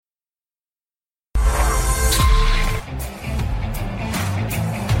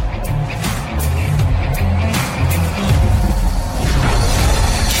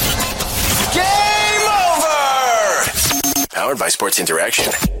Powered by Sports Interaction,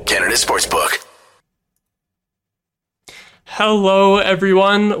 Canada Sportsbook. Hello,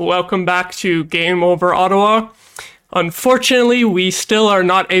 everyone. Welcome back to Game Over Ottawa. Unfortunately, we still are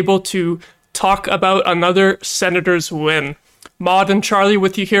not able to talk about another Senators win. Maud and Charlie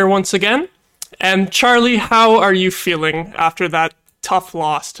with you here once again. And Charlie, how are you feeling after that tough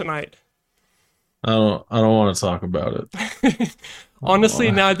loss tonight? I don't want to talk about it.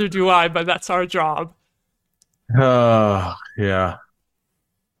 Honestly, neither do I, but that's our job. Yeah.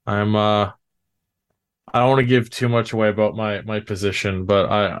 I don't want to give too much away about my position, but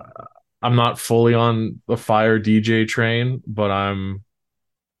I'm not fully on the fire DJ train, but I'm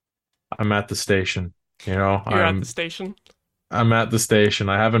at the station. You're at the station. I'm at the station.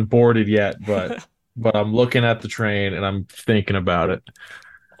 I haven't boarded yet, but but I'm looking at the train and I'm thinking about it.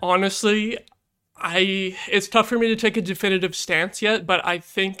 Honestly, it's tough for me to take a definitive stance yet, but I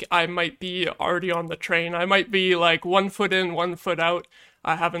think I might be already on the train. I might be like 1 foot in, 1 foot out.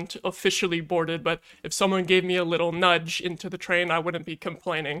 I haven't officially boarded, but if someone gave me a little nudge into the train, I wouldn't be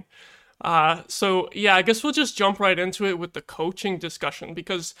complaining. So yeah, I guess we'll just jump right into it with the coaching discussion,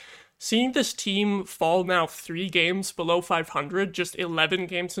 because seeing this team fall now 3 games below 500, just 11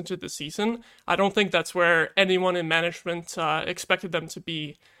 games into the season, I don't think that's where anyone in management expected them to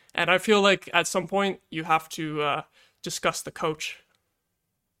be. And I feel like at some point you have to discuss the coach.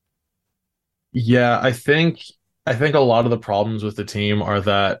 Yeah, I think a lot of the problems with the team are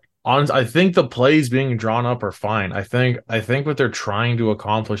that I think the plays being drawn up are fine. I think what they're trying to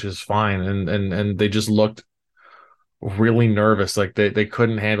accomplish is fine, and they just looked really nervous. Like they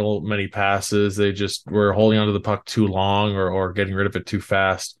couldn't handle many passes. They just were holding onto the puck too long or getting rid of it too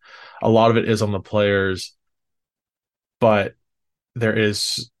fast. A lot of it is on the players, but there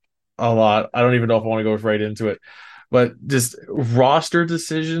is a lot. I don't even know if I want to go right into it, but just roster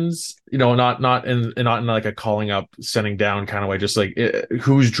decisions, not in like a calling up, sending down kind of way, just like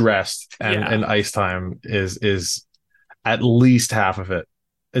who's dressed and ice time is at least half of it,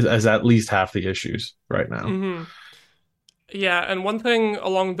 is at least half the issues right now. Mm-hmm. Yeah, and one thing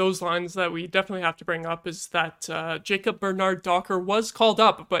along those lines that we definitely have to bring up is that Jacob Bernard Docker was called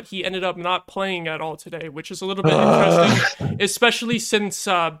up, but he ended up not playing at all today, which is a little bit interesting, especially since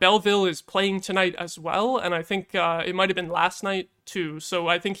Belleville is playing tonight as well, and I think it might have been last night too. So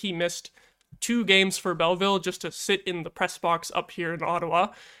I think he missed 2 games for Belleville just to sit in the press box up here in Ottawa,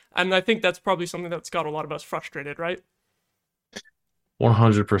 and I think that's probably something that's got a lot of us frustrated, right?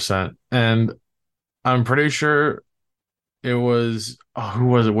 100%. And I'm pretty sure it was, who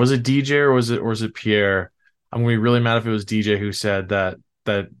was it? Was it DJ or was it Pierre? I'm gonna be really mad if it was DJ who said that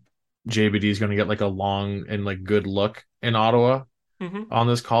JBD is gonna get like a long and like good look in Ottawa Mm-hmm. on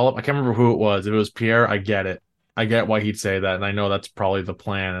this call up. I can't remember who it was. If it was Pierre, I get it. I get why he'd say that, and I know that's probably the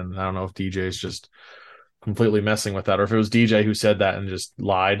plan. And I don't know if DJ is just completely messing with that, or if it was DJ who said that and just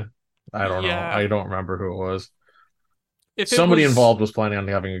lied. I don't know. Yeah. I don't remember who it was. If it Somebody was involved was planning on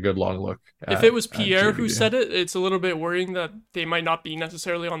having a good long look If at, it was at Pierre who JBD. said it, it's a little bit worrying that they might not be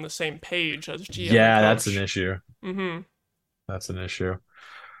necessarily on the same page as GM Yeah, and that's an coach. issue. Mm-hmm. That's an issue.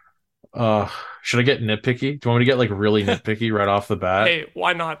 Should I get nitpicky? Do you want me to get like really nitpicky right off the bat? Hey,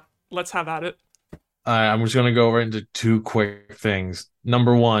 why not? Let's have at it. I'm just gonna go right into 2 quick things.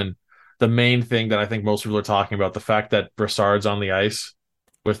 Number one, the main thing that I think most people are talking about, the fact that Brassard's on the ice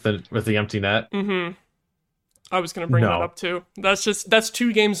with the empty net. Mm-hmm. I was gonna bring that No, up too. That's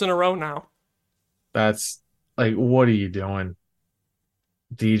 2 games in a row now. that's like, what are you doing,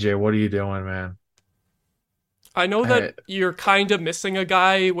 DJ? What are you doing, man? I know I, that you're kind of missing a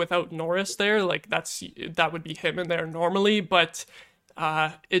guy without Norris there. Like that would be him in there normally, but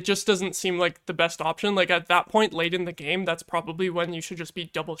it just doesn't seem like the best option. Like at that point late in the game, that's probably when you should just be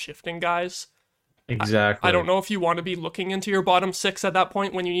double shifting guys. I don't exactly. know if you want to be looking into your bottom 6 at that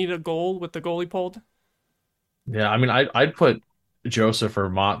point when you need a goal with the goalie pulled. Yeah, I mean, I'd put Joseph or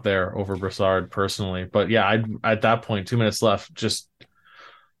Mott there over Brassard personally, but yeah, I'd at that point, 2 minutes left, just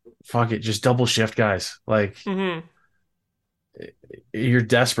fuck it, just double shift guys. Like Mm-hmm. you're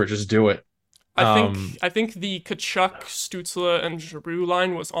desperate, just do it. I think Um, I think the Kachuk, Stutzla, and Giroux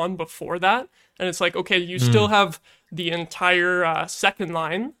line was on before that, and it's like okay, you still mm, have the entire second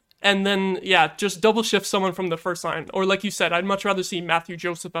line, and then yeah, just double shift someone from the first line, or like you said, I'd much rather see Matthew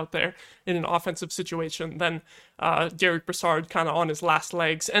Joseph out there in an offensive situation than Derek Brassard kind of on his last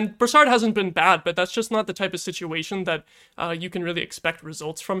legs. And Brassard hasn't been bad, but that's just not the type of situation that you can really expect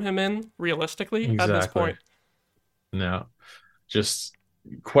results from him in realistically at this exactly. point. No, just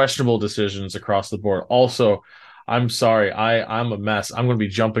questionable decisions across the board. Also, I'm sorry, I'm a mess. I'm going to be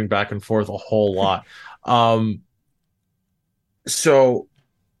jumping back and forth a whole lot. Um, so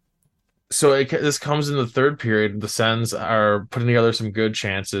this comes in the third period. The Sens are putting together some good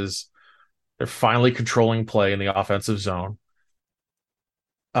chances. They're finally controlling play in the offensive zone.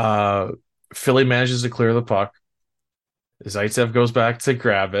 Uh, Philly manages to clear the puck. Zaitsev goes back to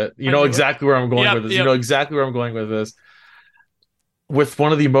grab it. You I know knew it. exactly where I'm going with Yep, this. You yep. know exactly where I'm going with this. With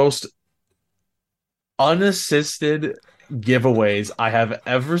one of the most unassisted giveaways I have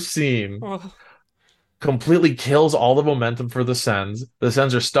ever seen, Oh, completely kills all the momentum for the Sens. The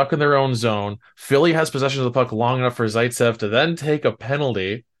Sens are stuck in their own zone. Philly has possession of the puck long enough for Zaitsev to then take a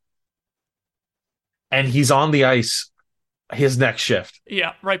penalty, and he's on the ice his next shift.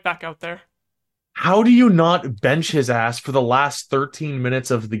 yeah, right back out there. How do you not bench his ass for the last 13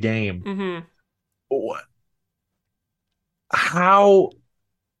 minutes of the game? Hmm. How?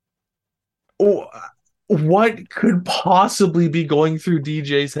 What could possibly be going through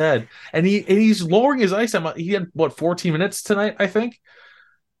DJ's head? And he's lowering his ice time. He had what 14 minutes tonight, I think.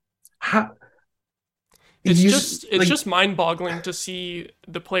 How It's he's just it's like just mind-boggling to see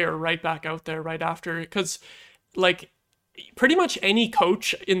the player right back out there right after, because like pretty much any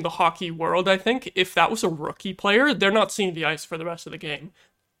coach in the hockey world, I think, if that was a rookie player, they're not seeing the ice for the rest of the game.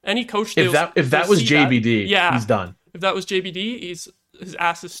 Any coach, if that they'll was see that. JBD, Yeah, he's done. if that was JBD, his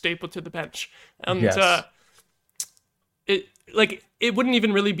ass is stapled to the bench, and Yes. it like it wouldn't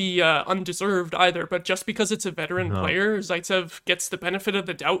even really be undeserved either. But just because it's a veteran No. player, Zaitsev gets the benefit of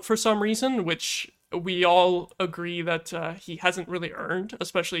the doubt for some reason, which we all agree that he hasn't really earned,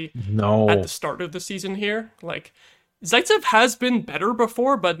 especially at the No. start of the season here. Like Zaitsev has been better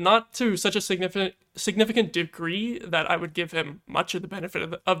before, but not to such a significant degree that I would give him much of the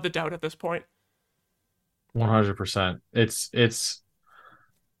benefit of the doubt at this point. 100%. It's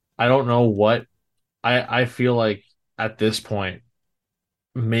I don't know what I feel like at this point.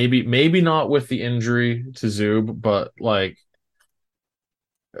 Maybe not with the injury to Zub, but like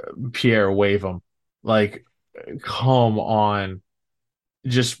Pierre, wave him. Like, come on.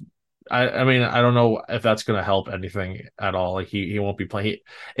 Just I mean, I don't know if that's gonna help anything at all. Like he won't be playing.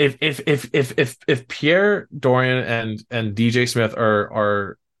 If Pierre Dorian and DJ Smith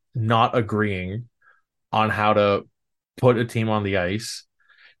are not agreeing on how to put a team on the ice,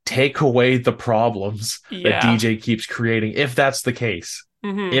 take away the problems that Yeah. DJ keeps creating. If that's the case,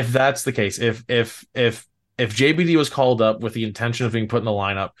 Hmm. if that's the case, if JBD was called up with the intention of being put in the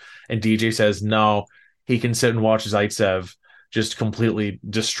lineup, and DJ says no, he can sit and watch Zaitsev just completely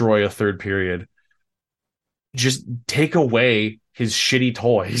destroy a third period. Just take away his shitty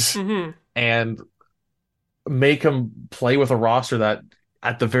toys Hmm. and make him play with a roster that,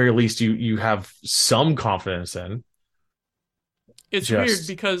 at the very least, you have some confidence in. It's weird Just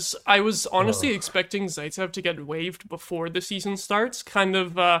because I was honestly ugh. expecting Zaitsev to get waived before the season starts. Kind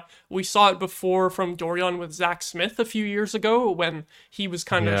of, we saw it before from Dorian with Zach Smith a few years ago when he was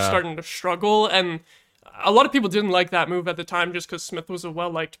kind of Yeah, starting to struggle. And a lot of people didn't like that move at the time just because Smith was a well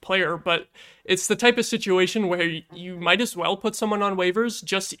liked player. But it's the type of situation where you might as well put someone on waivers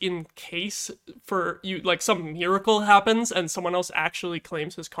just in case for you, like some miracle happens and someone else actually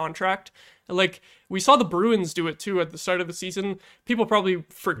claims his contract. Like we saw the Bruins do it too at the start of the season. People probably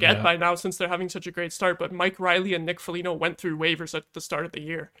forget yeah. by now since they're having such a great start, but Mike Riley and Nick Foligno went through waivers at the start of the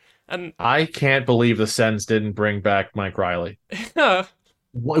year. And I can't believe the Sens didn't bring back Mike Riley. yeah,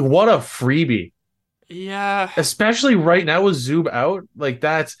 What a freebie. yeah, Especially right now with Zub out. Like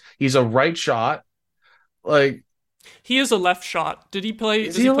he's a right shot. Like, he is a left shot. Did he play?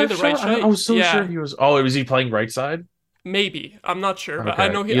 is Does he he a play left the right shot? I shot? was so sure Yeah, he was. Oh, was he playing right side? maybe. I'm not sure, but I Okay.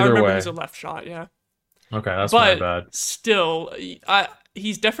 know I Either remember he's way. a left shot. Yeah, Okay, that's my but bad. still,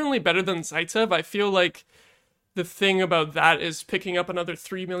 he's definitely better than Zaitsev. I feel like the thing about that is picking up another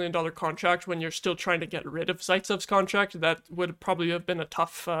 $3 million contract when you're still trying to get rid of Zaitsev's contract. That would probably have been a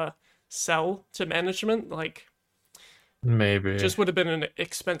tough sell to management. Like, Maybe. just would have been an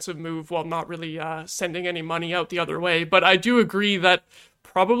expensive move while not really sending any money out the other way. But I do agree that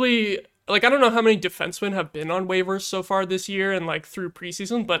probably, like, I don't know how many defensemen have been on waivers so far this year and like through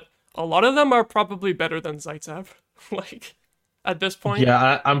preseason, but a lot of them are probably better than Zaitsev. Like, at this point.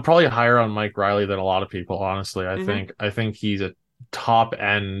 Yeah, I'm probably higher on Mike Riley than a lot of people, honestly. I Hmm. think I think he's a top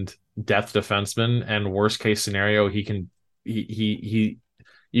end depth defenseman, and worst case scenario, he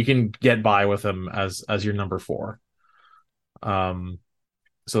you can get by with him as your number four. Um,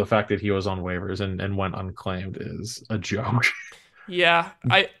 so the fact that he was on waivers and went unclaimed is a joke. Yeah,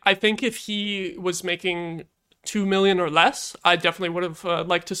 I think if he was making 2 million or less, I definitely would have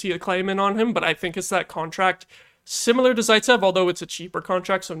liked to see a claim in on him. But I think it's that contract similar to Zaitsev, although it's a cheaper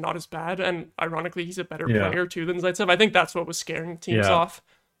contract, so not as bad. And ironically, he's a better Yeah, player too than Zaitsev. I think that's what was scaring teams yeah, off.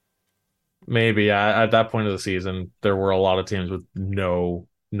 maybe. At that point of the season, there were a lot of teams with no.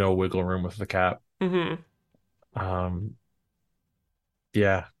 no wiggle room with the cap. Hmm. Um,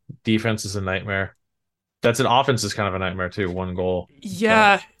 yeah, defense is a nightmare. That's an offense is kind of a nightmare too. One goal, but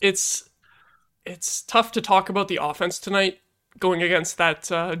Yeah, it's tough to talk about the offense tonight going against that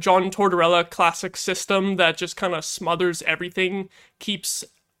John Tortorella classic system that just kind of smothers everything, keeps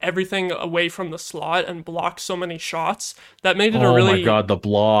everything away from the slot, and blocks so many shots. That made it a oh my really, God, the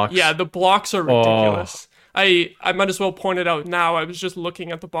yeah, blocks. the blocks are Oh, ridiculous. I might as well point it out now. I was just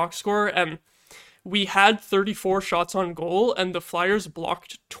looking at the box score, and we had 34 shots on goal, and the Flyers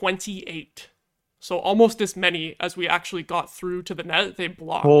blocked 28. So almost as many as we actually got through to the net, they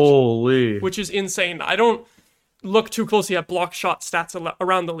blocked, holy. which is insane. I don't look too closely at block shot stats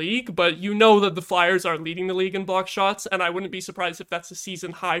around the league, but you know that the Flyers are leading the league in block shots, and I wouldn't be surprised if that's a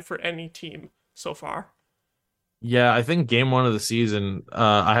season high for any team so far. Yeah, I think game one of the season,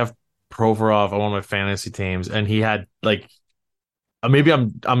 I have Provorov on one of my fantasy teams, and he had like maybe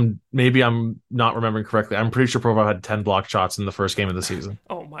I'm not remembering correctly. I'm pretty sure Provorov had 10 block shots in the first game of the season.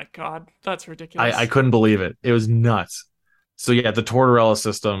 Oh my god, that's I ridiculous. couldn't believe it. It was nuts. So yeah, the Tortorella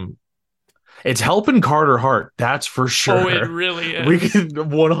system, it's helping Carter Hart, that's for Oh, it sure. really We is. can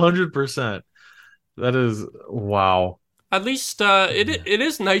 100%. That is wow. At least it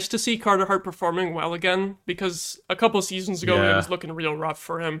is nice to see Carter Hart performing well again because a couple seasons ago it was Yeah. looking real rough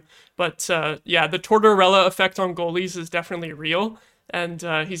for him. But yeah, the Tortorella effect on goalies is definitely real, and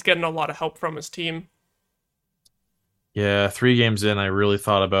he's getting a lot of help from his team. Yeah, 3 games in, I really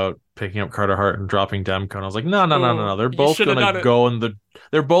thought about picking up Carter Hart and dropping Demko. And I was like, no, no, no, no, Oh, no. They're you both should have gonna done it. go in the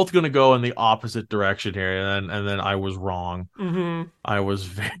they're both gonna go in the opposite direction here. And then I was wrong. Mm-hmm. I was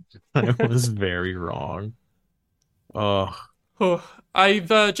very I was very wrong. Oh, Oh, I've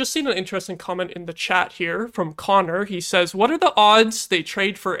just seen an interesting comment in the chat here from Connor. He says, "What are the odds they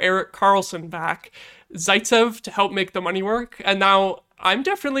trade for Eric Carlson back, Zaitsev to help make the money work?" And now I'm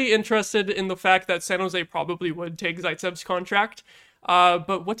definitely interested in the fact that San Jose probably would take Zaitsev's contract.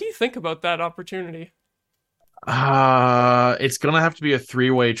 But what do you think about that opportunity? it's gonna have to be a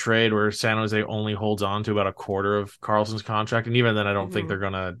three-way trade where San Jose only holds on to about a quarter of Carlson's contract. And even then I don't think Hmm. they're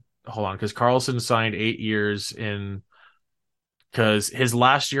gonna hold on because Carlson signed 8 years in because his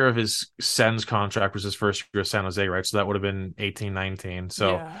last year of his Sens contract was his first year of San Jose, right? So that would have been 18-19.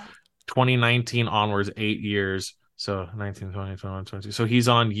 So Yeah. 2019 onwards, 8 years. So 19, 20, 21, 22. So he's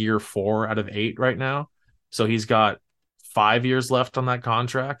on year 4 out of 8 right now. So he's got 5 years left on that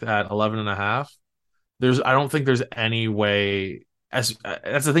contract at 11 and a half. I don't think there's any way. That's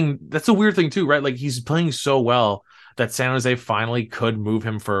the thing. That's a weird thing too, right? Like he's playing so well that San Jose finally could move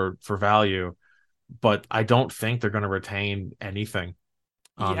him for value, but I don't think they're going to retain anything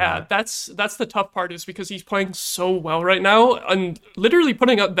on Yeah, that. that's the tough part is because he's playing so well right now and literally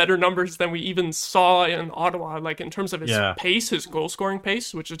putting up better numbers than we even saw in Ottawa, like in terms of his Yeah. pace, his goal scoring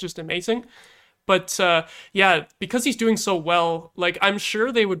pace, which is just amazing. But yeah, because he's doing so well, like I'm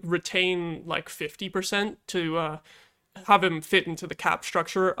sure they would retain like 50% to have him fit into the cap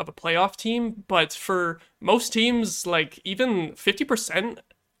structure of a playoff team. But for most teams, like even 50%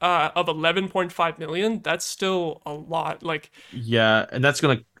 of 11.5 million, that's still a lot. Like, Yeah, and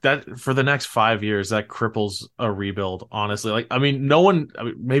that for the next 5 years that cripples a rebuild. Honestly, like I mean, no one. I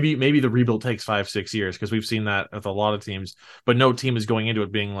mean, maybe the rebuild takes 5 6 years because we've seen that with a lot of teams. But no team is going into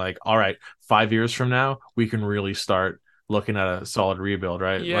it being like, all right, 5 years from now we can really start looking at a solid rebuild,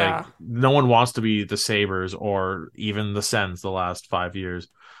 right? Like yeah. no one wants to be the Sabres or even the Sens the last 5 years.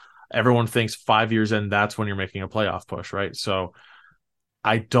 Everyone thinks 5 years in, that's when you're making a playoff push, right? So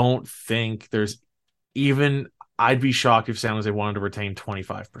I don't think there's even I'd be shocked if San Jose wanted to retain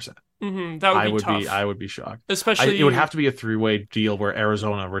 25%. That would I be would be tough, I would be shocked. It would especially. have to be a three-way deal where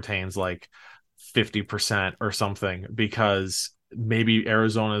Arizona retains like 50% or something because maybe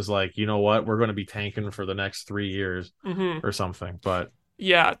Arizona's like, you know what, we're going to be tanking for the next 3 years Mhm. or something. But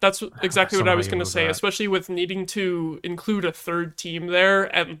Yeah, that's exactly what I somehow was you going to move say, that. especially with needing to include a third team there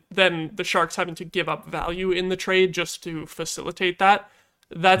and then the Sharks having to give up value in the trade just to facilitate that.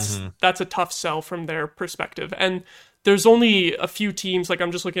 Hmm. That's a tough sell from their perspective. And there's only a few teams, like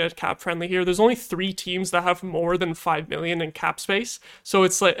I'm just looking at cap friendly here. There's only 3 teams that have more than 5 million in cap space. So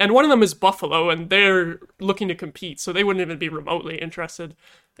it's like, and one of them is Buffalo and they're looking to compete. So they wouldn't even be remotely interested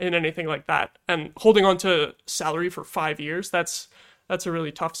in anything like that. And holding on to salary for 5 years, that's a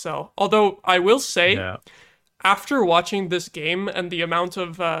really tough sell. Although I will say, Yeah. after watching this game and the amount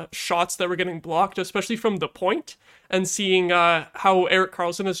of shots that were getting blocked, especially from the point, and seeing how Eric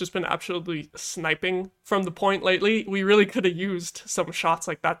Carlson has just been absolutely sniping from the point lately, we really could have used some shots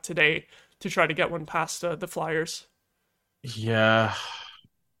like that today to try to get one past the Flyers. Yeah.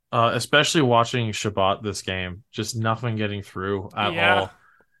 Especially watching Shabbat this game, just nothing getting through at Yeah, all.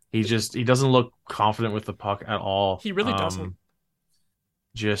 he doesn't look confident with the puck at all. He really doesn't.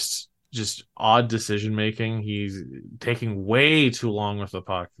 Just odd decision making. He's taking way too long with the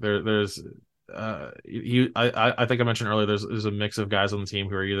puck. There's I think I mentioned earlier there's a mix of guys on the team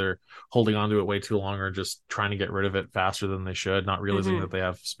who are either holding on to it way too long or just trying to get rid of it faster than they should, not realizing Hmm. that they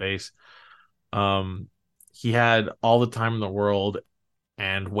have space. Um, he had all the time in the world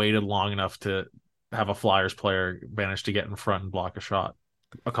and waited long enough to have a Flyers player manage to get in front and block a shot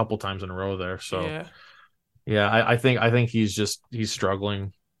a couple times in a row there. So Yeah. yeah, I think he's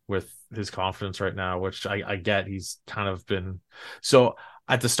struggling with his confidence right now, which I get. He's kind of been so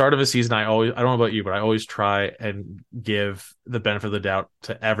at the start of a season. I don't know about you, but I always try and give the benefit of the doubt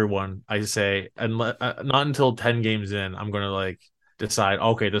to everyone. I say, and not until 10 games in, I'm going to like decide.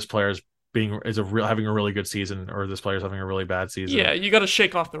 Okay, this player's having a really good season, or this player's having a really bad season. Yeah, you got to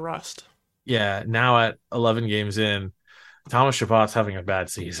shake off the rust. Yeah, now at 11 games in, Thomas Chabot's having a bad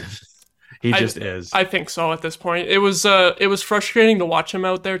season. He I just is. I think so at this point. It was frustrating to watch him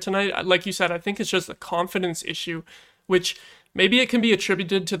out there tonight. Like you said, I think it's just a confidence issue, which maybe it can be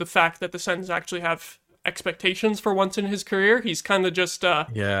attributed to the fact that the Sens actually have expectations for once in his career. He's kind of just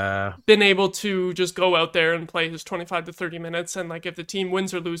Yeah, been able to just go out there and play his 25 to 30 minutes, and like if the team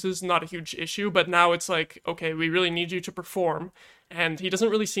wins or loses, not a huge issue, but now it's like, okay, we really need you to perform, and he doesn't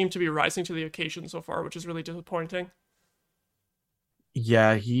really seem to be rising to the occasion so far, which is really disappointing.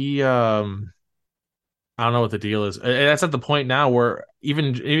 yeah, I don't know what the deal is. And that's at the point now where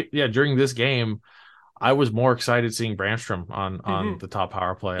yeah, during this game, I was more excited seeing Brandstrom on Mhm. the top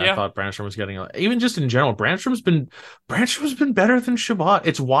power play. I Yeah. thought Brandstrom was getting even just in general, Brandstrom's been better than Shabbat.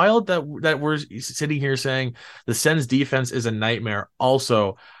 It's wild that we're sitting here saying the Sens defense is a nightmare.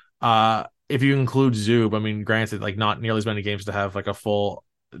 Also, if you include Zub, I mean, granted, like not nearly as many games to have like a full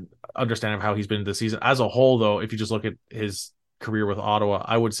understanding of how he's been this season. As a whole, though, if you just look at his career with Ottawa,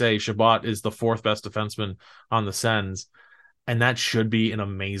 I would say Shabbat is the fourth best defenseman on the Sens, and that should be an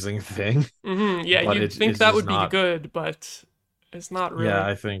amazing thing. Yeah, But you'd think it's that just would be not. good, but it's not Yeah, really.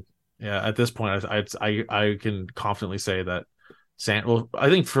 I think yeah at this point I can confidently say that well, I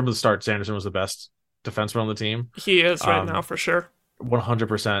think from the start Sanderson was the best defenseman on the team, He is right now um, for sure.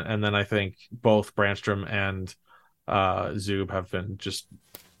 100%. And then I think both Brandstrom and Zub have been just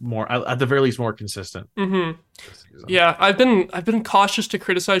more at the very least more consistent Hmm. this season. Yeah, I've been cautious to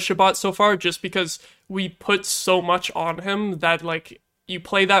criticize Shabbat so far just because we put so much on him that like you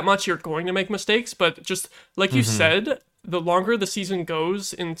play that much, you're going to make mistakes. But just like you Hmm. said, the longer the season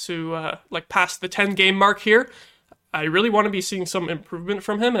goes into like past the 10 game mark here, I really want to be seeing some improvement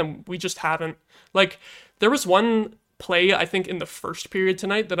from him, and we just haven't. Like, there was one play, I think, in the first period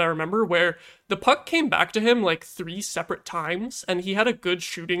tonight that I remember where the puck came back to him like three separate times, and he had a good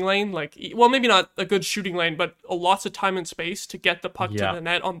shooting lane. Like, well, maybe not a good shooting lane, but lots of time and space to get the puck to Yeah. the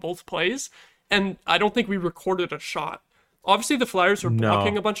net on both plays. And I don't think we recorded a shot. Obviously, the Flyers were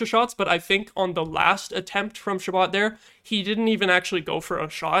blocking a No. bunch of shots, but I think on the last attempt from Shabbat there, he didn't even actually go for a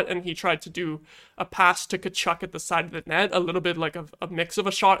shot, and he tried to do a pass to Kachuk at the side of the net, a little bit like a mix of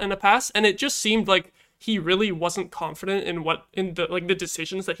a shot and a pass, and it just seemed like he really wasn't confident in the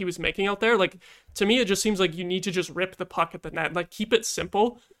decisions that he was making out there. Like to me, it just seems like you need to just rip the puck at the net, like keep it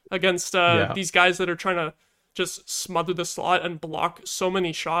simple against Yeah. these guys that are trying to just smother the slot and block so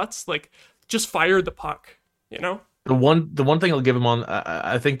many shots. Like just fire the puck, you know? The one thing I'll give him on,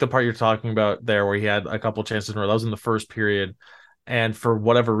 I think the part you're talking about there, where he had a couple chances in a row, that was in the first period, and for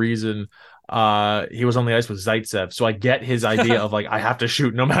whatever reason, he was on the ice with Zaitsev. So I get his idea of like I have to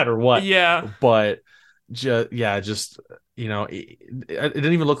shoot no matter what, Yeah. but just it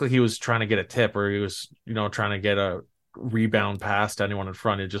didn't even look like he was trying to get a tip or he was trying to get a rebound pass to anyone in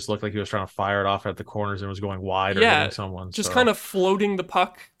front. It just looked like he was trying to fire it off at the corners and was going wide or hitting Yeah, someone. just kind So of floating the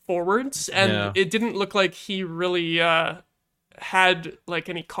puck forwards, and yeah, it didn't look like he really had like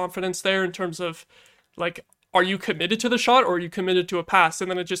any confidence there in terms of like, are you committed to the shot or are you committed to a pass?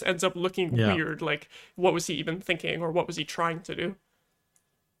 And then it just ends up looking yeah. weird. Like, what was he even thinking or what was he trying to do?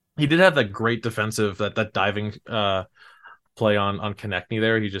 He did have that great defensive that diving play on Konechny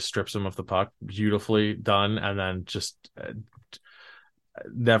there. He just strips him of the puck, beautifully done, and then just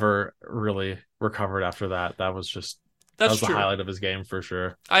never really recovered after that. That That's was the true. highlight of his game for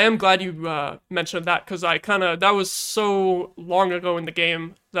sure. I am glad you mentioned that because I kind of that was so long ago in the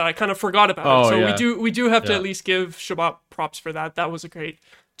game that I kind of forgot about it. Oh So yeah, we do have to yeah, at least give Shabbat props for that. That was a great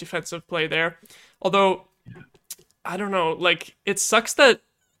defensive play there. Although I don't know, like it sucks that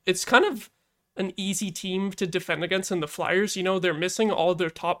it's kind of an easy team to defend against in the Flyers. You know, they're missing all their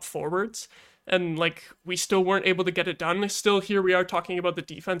top forwards, and like we still weren't able to get it done. Still, here we are talking about the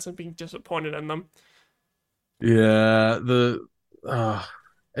defense and being disappointed in them. yeah. The uh,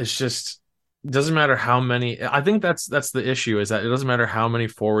 it's just it doesn't matter how many. I think that's the issue is that it doesn't matter how many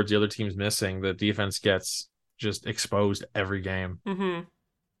forwards the other team's missing. The defense gets just exposed every game, Mm-hmm.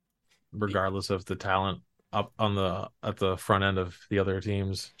 regardless of the talent up on the at the front end of the other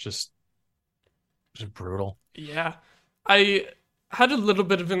teams. Just brutal. Yeah. I had a little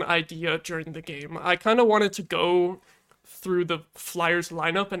bit of an idea during the game. I kind of wanted to go through the Flyers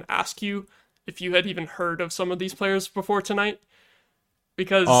lineup and ask you if you had even heard of some of these players before tonight.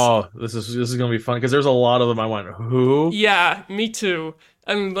 Because, Oh, this is gonna be fun because there's a lot of them. I went, who? yeah, me too.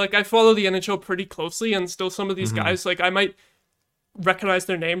 And, like, I follow the NHL pretty closely, and still some of these Hmm. guys, like, I might recognize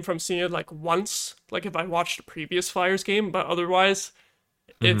their name from seeing it, like, once, like, if I watched a previous Flyers game, but otherwise,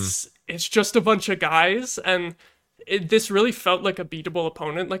 Hmm. it's just a bunch of guys, and this really felt like a beatable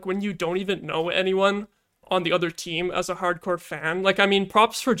opponent. Like when you don't even know anyone on the other team as a hardcore fan. Like I mean,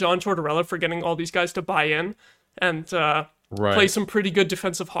 props for John Tortorella for getting all these guys to buy in and play Right. some pretty good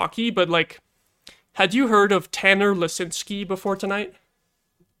defensive hockey. But like, had you heard of Tanner Lasinski before tonight?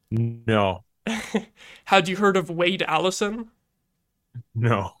 No. Had you heard of Wade Allison?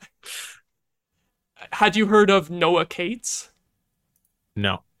 No. Had you heard of Noah Cates?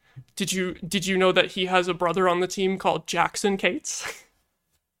 No. Did you know that he has a brother on the team called Jackson Cates?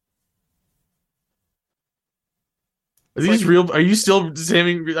 Are It's these like, real? Are you still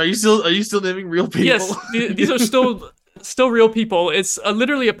naming? Are you still naming real people? yes, these are still real people. It's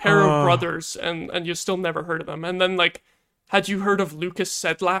literally a pair of Oh, brothers, and you still never heard of them. And then like, had you heard of Lucas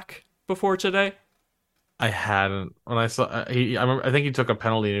Sedlak before today? I hadn't. When I saw I remember, I think he took a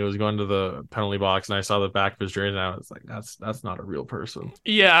penalty and he was going to the penalty box, and I saw the back of his jersey, and I was like, that's not a real person.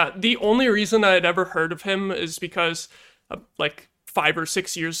 Yeah, the only reason I had ever heard of him is because, like 5 or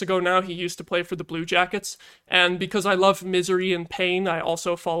 6 years ago now, he used to play for the Blue Jackets, and because I love misery and pain, I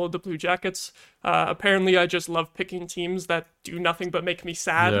also followed the Blue Jackets. Apparently, I just love picking teams that do nothing but make me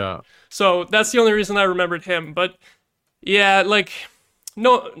sad. Yeah. So that's the only reason I remembered him. But yeah, like,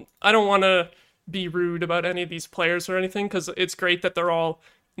 no, I don't want to be rude about any of these players or anything because it's great that they're all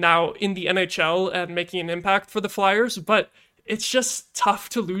now in the NHL and making an impact for the Flyers, but it's just tough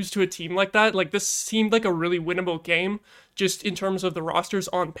to lose to a team like that. Like, this seemed like a really winnable game just in terms of the rosters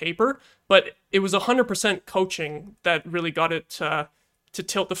on paper, but it was 100% coaching that really got it to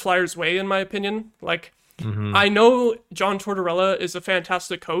tilt the Flyers' way, in my opinion. Like, Hmm. I know John Tortorella is a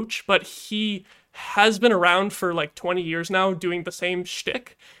fantastic coach, but he has been around for like 20 years now doing the same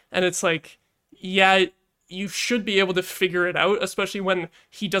shtick. And it's like, yeah, you should be able to figure it out, especially when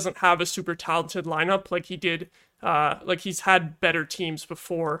he doesn't have a super talented lineup like he did. Like he's had better teams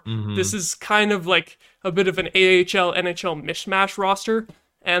before. This Hmm. is kind of like a bit of an AHL NHL mishmash roster,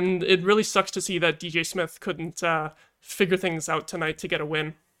 and it really sucks to see that DJ Smith couldn't figure things out tonight to get a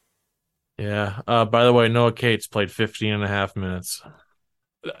win. Yeah. By the way, Noah Cates played 15 and a half minutes.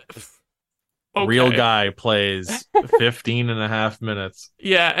 Real Okay, guy plays 15 and a half minutes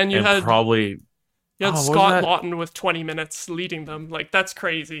yeah, and and probably you had oh, what was Scott that? Lawton with 20 minutes leading them. Like that's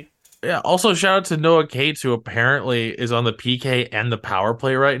crazy. Yeah, also shout out to Noah Cates, who apparently is on the PK and the power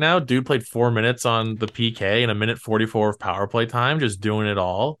play right now. Dude played 4 minutes on the PK and a minute 44 of power play time, just doing it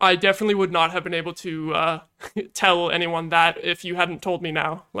all. I definitely would not have been able to tell anyone that if you hadn't told me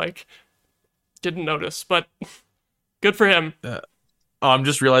now. Like, didn't notice, but good for him. Oh, I'm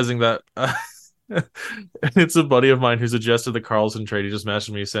just realizing that it's a buddy of mine who suggested the Carlson trade. He just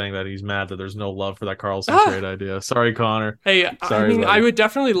messaged me saying that he's mad that there's no love for that Carlson Ah, trade idea. Sorry, Connor. hey, I Sorry, mean, I buddy. would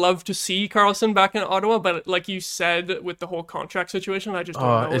definitely love to see Carlson back in Ottawa, but like you said, with the whole contract situation, I just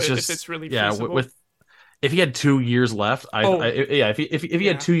don't know It's if just it's really yeah. feasible. With if he had 2 years left, Oh, yeah. If he had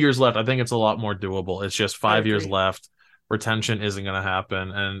yeah, 2 years left, I think it's a lot more doable. It's just I 5 years agree. left. Retention isn't going to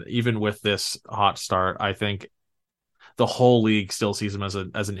happen, and even with this hot start, I think the whole league still sees him as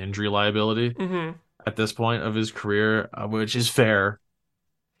an injury liability Mm-hmm. at this point of his career, which is fair.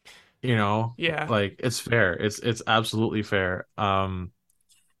 You know, Yeah. like it's fair. It's absolutely fair.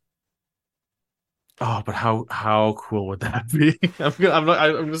 Oh, but how cool would that be? I'm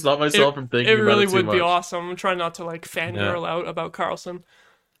gonna stop It myself from it thinking about really it too would be much. awesome. I'm trying not to like Yeah. fangirl out about Carlson,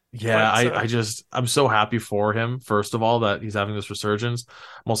 Yeah, but I'm so happy for him, first of all, that he's having this resurgence.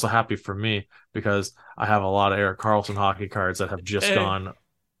 I'm also happy for me because I have a lot of Eric Carlson hockey cards that have just eh, gone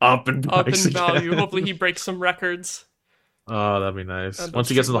up in up price in value. again. Hopefully, he breaks some records. Oh, that'd be nice. Once That's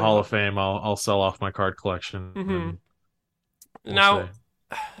he gets to the AAA Hall of hockey. Fame, I'll sell off my card collection Hmm. and we'll Now,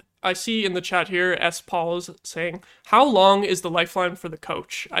 see. I see in the chat here, S. Paul is saying, "How long is the lifeline for the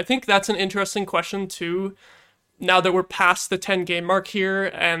coach?" I think that's an interesting question too. Now that we're past the 10 game mark here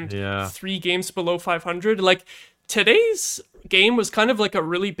and Yeah. 3 games below 500, like today's game was kind of like a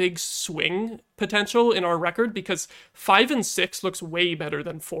really big swing potential in our record because 5-6 looks way better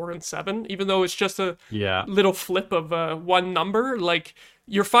than 4-7, even though it's just a Yeah. little flip of one number. Like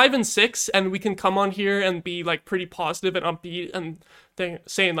you're 5-6, and we can come on here and be like pretty positive and upbeat and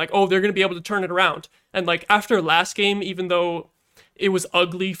saying like, oh, they're gonna be able to turn it around. And like after last game, even though it was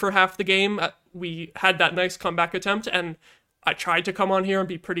ugly for half the game, we had that nice comeback attempt, and I tried to come on here and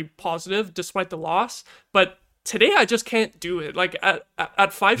be pretty positive despite the loss, but today I just can't do it. Like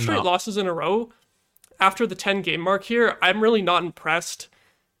at 5 straight losses in a row after the 10 game mark here, I'm really not impressed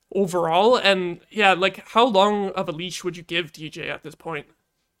overall. And yeah, like how long of a leash would you give DJ at this point?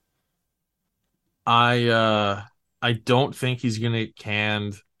 I don't think he's gonna get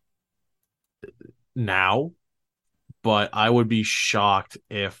canned now, but I would be shocked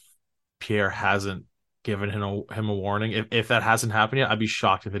if Pierre hasn't given him a warning. If that hasn't happened yet, I'd be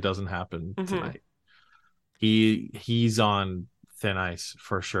shocked if it doesn't happen tonight. He's on thin ice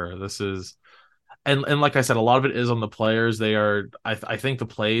for sure. This is and like I said, a lot of it is on the players. They are I think the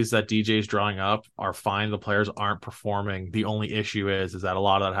plays that DJ's drawing up are fine. The players aren't performing. The only issue is that a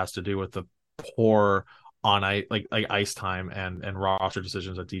lot of that has to do with the poor on ice like ice time and roster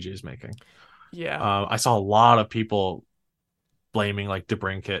decisions that DJ's making. Yeah. I saw a lot of people blaming like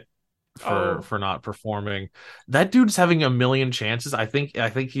DeBrincat for not performing. That dude's having a million chances. I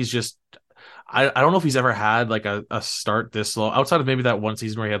think he's just I don't know if he's ever had like a start this slow outside of maybe that one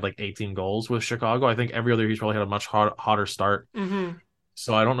season where he had like 18 goals with Chicago. I think every other he's probably had a much hotter start.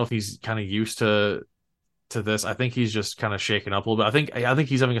 So I don't know if he's kind of used to this. I think he's just kind of shaken up a little bit. I think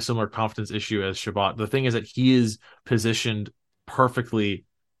he's having a similar confidence issue as Shabbat. The thing is that he is positioned perfectly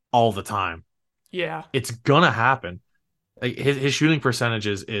all the time. Yeah. It's gonna happen. Like his shooting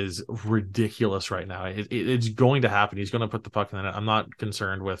percentages is ridiculous right now. It's going to happen. He's going to put the puck in the net. I'm not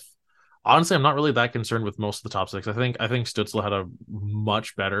concerned with. Honestly, I'm not really that concerned with most of the top six. I think Stützle had a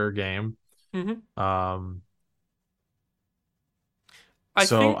much better game. I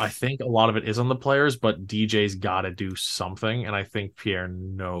think a lot of it is on the players, but DJ's got to do something, and I think Pierre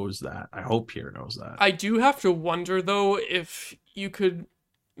knows that. I hope Pierre knows that. I do have to wonder though if you could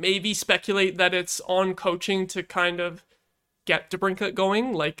maybe speculate that it's on coaching to kind of get DeBrincat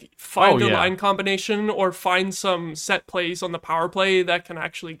going, like find a line combination or find some set plays on the power play that can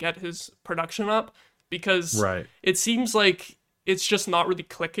actually get his production up, because it seems like it's just not really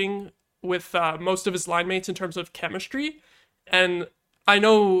clicking with most of his line mates in terms of chemistry. And I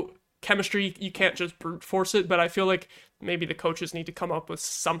know chemistry, you can't just brute force it, but I feel like maybe the coaches need to come up with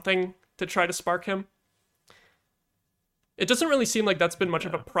something to try to spark him. It doesn't really seem like that's been much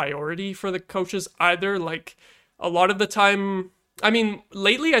of a priority for the coaches either. Like a lot of the time, I mean,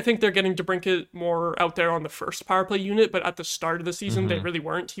 lately I think they're getting DeBrincat more out there on the first power play unit, but at the start of the season, they really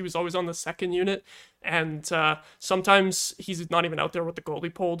weren't. He was always on the second unit, and sometimes he's not even out there with the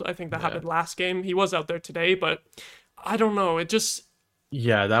goalie pulled. I think that happened last game. He was out there today, but I don't know. It just...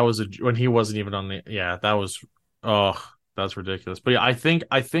 Yeah, that was when he wasn't even on the... Yeah, that was... Oh, that's ridiculous. But yeah, I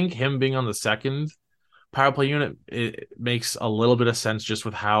think him being on the second power play unit, it makes a little bit of sense just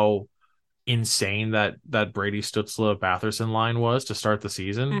with how insane that Brady Stützle Batherson line was to start the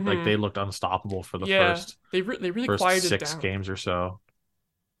season. Like they looked unstoppable for the first they really first quieted 6 down. games or so.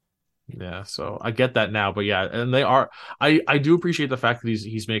 Yeah, so I get that now, but yeah, and they are. I do appreciate the fact that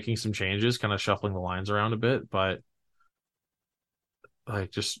he's making some changes, kind of shuffling the lines around a bit, but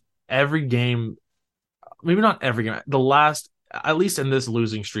like just every game, maybe not every game, the last, at least in this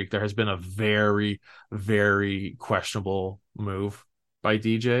losing streak, there has been a very, very questionable move by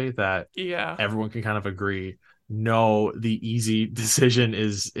DJ that everyone can kind of agree. No, the easy decision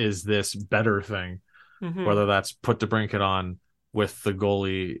is this better thing, whether that's put DeBrincat on with the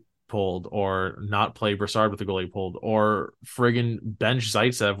goalie pulled or not play Brassard with the goalie pulled or friggin' bench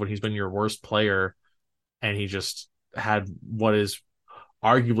Zaitsev when he's been your worst player and he just had what is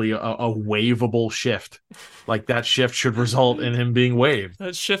arguably a waivable shift. Like that shift should result in him being waived.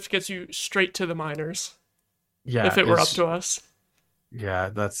 That shift gets you straight to the minors. Yeah, if it were up to us. Yeah,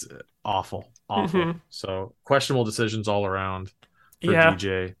 that's awful. So questionable decisions all around for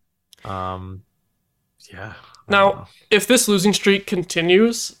DJ. Now, if this losing streak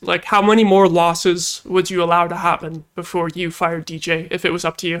continues, like how many more losses would you allow to happen before you fired DJ if it was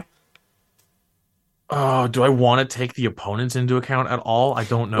up to you? Oh, do I want to take the opponents into account at all? I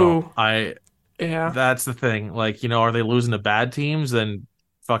don't know. Ooh. That's the thing. Like, are they losing to bad teams? Then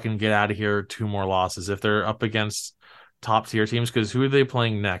fucking get out of here. 2 more losses. If they're up against top tier teams, because who are they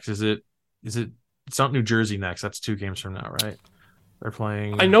playing next? It's not New Jersey next. That's 2 games from now, right? They're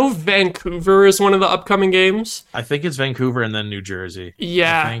playing. I know Vancouver is one of the upcoming games. I think it's Vancouver and then New Jersey.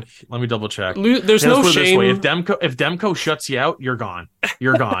 Yeah. I think. Let me double check. There's no shame. If Demko shuts you out, you're gone.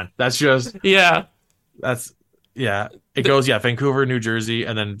 You're gone. That's just. Yeah. That's. Yeah. It goes. Yeah. Vancouver, New Jersey,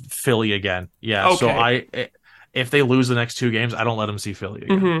 and then Philly again. Yeah. Okay. So if they lose the next 2 games, I don't let them see Philly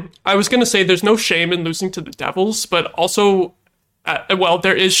again. Mm-hmm. I was gonna say there's no shame in losing to the Devils, but also. Well,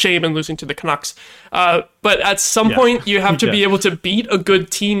 there is shame in losing to the Canucks. But at some point, you have to be able to beat a good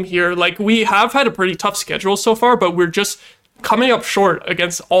team here. Like, we have had a pretty tough schedule so far, but we're just coming up short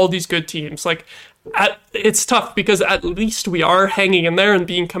against all these good teams. Like, it's tough because at least we are hanging in there and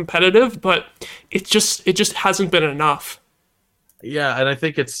being competitive, but it just hasn't been enough. Yeah, and I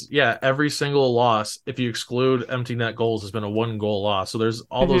think every single loss, if you exclude empty net goals, has been a 1-goal loss. So there's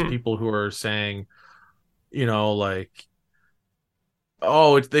all those people who are saying, like,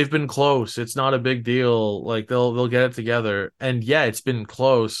 oh, they've been close. It's not a big deal. Like they'll get it together. And yeah, it's been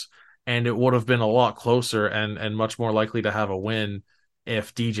close, and it would have been a lot closer and much more likely to have a win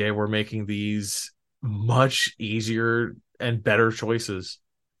if DJ were making these much easier and better choices.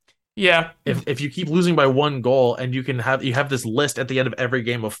 Yeah. If you keep losing by 1 goal and you have this list at the end of every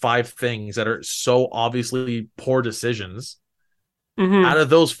game of 5 things that are so obviously poor decisions. Out of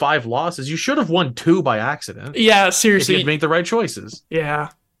those 5 losses, you should have won 2 by accident. Yeah, seriously. If you'd make the right choices. Yeah,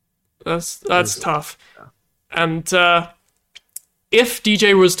 that's tough. Yeah. And if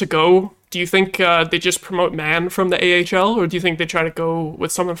DJ was to go, do you think they just promote Mann from the AHL, or do you think they try to go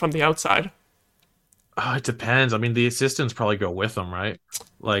with someone from the outside? It depends. I mean, the assistants probably go with them, right?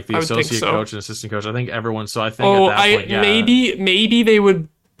 Like the associate coach and assistant coach. I think everyone. So I think at that point, yeah. Maybe they would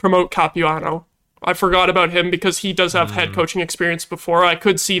promote Capuano. I forgot about him because he does have head coaching experience before. I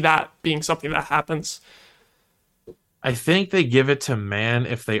could see that being something that happens. I think they give it to Mann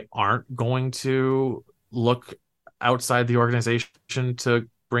if they aren't going to look outside the organization to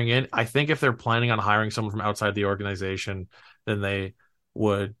bring in. I think if they're planning on hiring someone from outside the organization, then they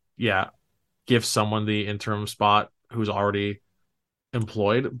would, give someone the interim spot who's already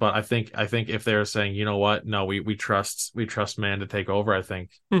employed. But I think if they're saying, you know what, no, we trust Mann to take over, I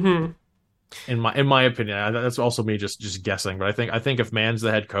think. In my opinion, that's also me just guessing, but I think if Mann's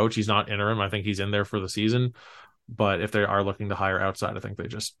the head coach, he's not interim. I think he's in there for the season. But if they are looking to hire outside, I think they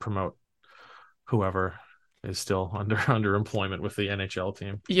just promote whoever is still under employment with the NHL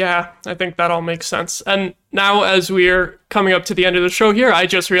team. Yeah, I think that all makes sense. And now, as we're coming up to the end of the show here, I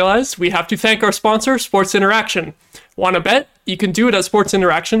just realized we have to thank our sponsor, Sports Interaction. Want to bet? You can do it at Sports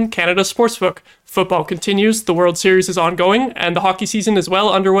Interaction, Canada's sportsbook. Football continues, the World Series is ongoing, and the hockey season is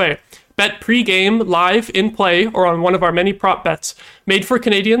well underway. Bet pre-game, live, in play, or on one of our many prop bets. Made for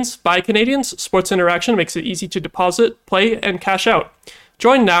Canadians, by Canadians, Sports Interaction makes it easy to deposit, play, and cash out.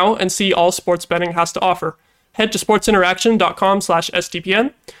 Join now and see all sports betting has to offer. Head to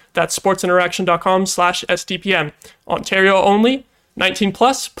sportsinteraction.com/SDPN. That's sportsinteraction.com/SDPN. Ontario only, 19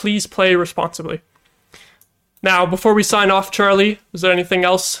 plus, please play responsibly. Now, before we sign off, Charlie, is there anything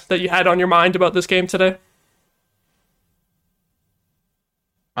else that you had on your mind about this game today?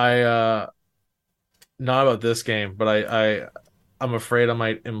 Not about this game, but I'm afraid I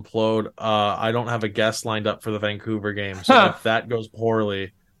might implode. I don't have a guest lined up for the Vancouver game, so if that goes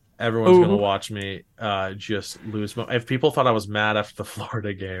poorly, everyone's gonna watch me just lose. If people thought I was mad after the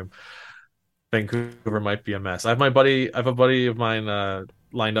Florida game, Vancouver might be a mess. I have a buddy of mine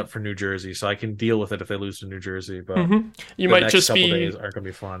lined up for New Jersey, so I can deal with it if they lose to New Jersey. But you might just couple days aren't gonna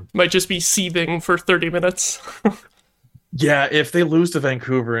be fun. Might just be seething for 30 minutes. Yeah, if they lose to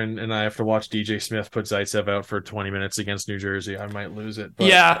Vancouver and I have to watch DJ Smith put Zaitsev out for 20 minutes against New Jersey, I might lose it. But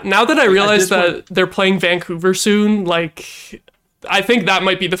yeah, now that I realize that they're playing Vancouver soon, like, I think that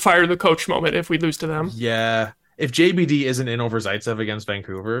might be the fire the coach moment if we lose to them. Yeah, if JBD isn't in over Zaitsev against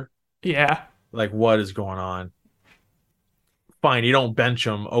Vancouver, yeah, like, what is going on? Fine, you don't bench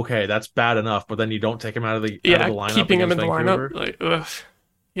him. Okay, that's bad enough, but then you don't take him out of the lineup. Keeping him in Vancouver? The lineup, like, ugh,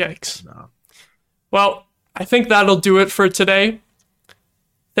 yikes. No. Well, I think that'll do it for today.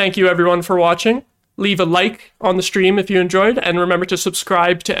 Thank you everyone for watching. Leave a like on the stream if you enjoyed, and remember to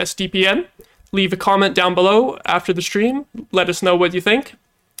subscribe to SDPN. Leave a comment down below after the stream. Let us know what you think.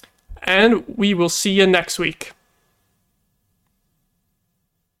 And we will see you next week.